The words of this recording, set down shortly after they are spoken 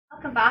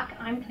Welcome back.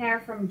 I'm Claire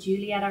from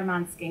Juliet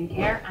Armand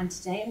Skincare, and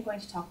today I'm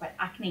going to talk about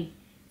acne.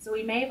 So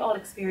we may have all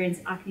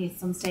experienced acne at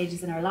some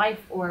stages in our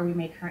life, or we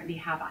may currently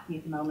have acne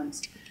at the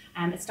moment.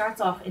 It starts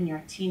off in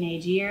your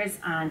teenage years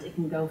and it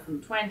can go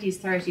from 20s,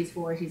 30s,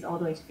 40s, all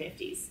the way to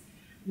 50s.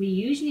 We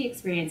usually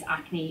experience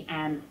acne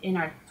in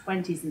our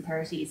 20s and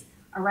 30s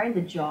around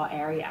the jaw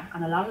area,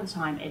 and a lot of the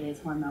time it is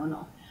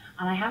hormonal.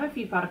 And I have a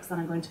few products that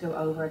I'm going to go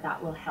over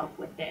that will help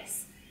with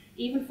this.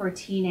 Even for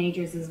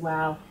teenagers as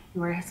well,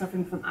 who are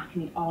suffering from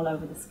acne all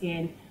over the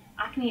skin.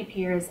 Acne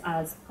appears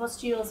as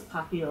pustules,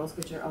 papules,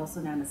 which are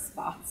also known as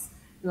spots,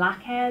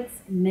 blackheads,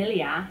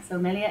 milia. So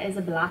milia is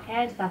a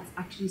blackhead that's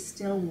actually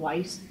still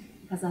white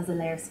because it has a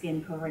layer of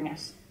skin covering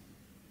it.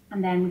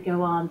 And then we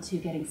go on to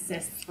getting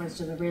cysts, which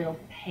are the real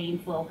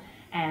painful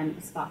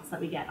spots that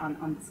we get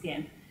on the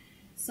skin.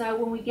 So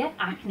when we get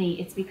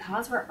acne, it's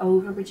because we're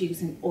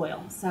overproducing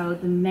oil. So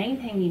the main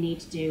thing you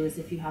need to do is,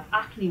 if you have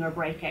acne or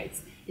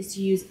breakouts, is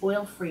to use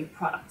oil-free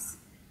products.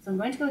 So I'm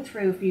going to go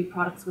through a few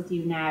products with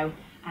you now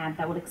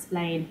that will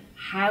explain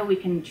how we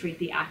can treat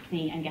the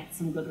acne and get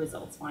some good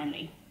results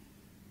finally.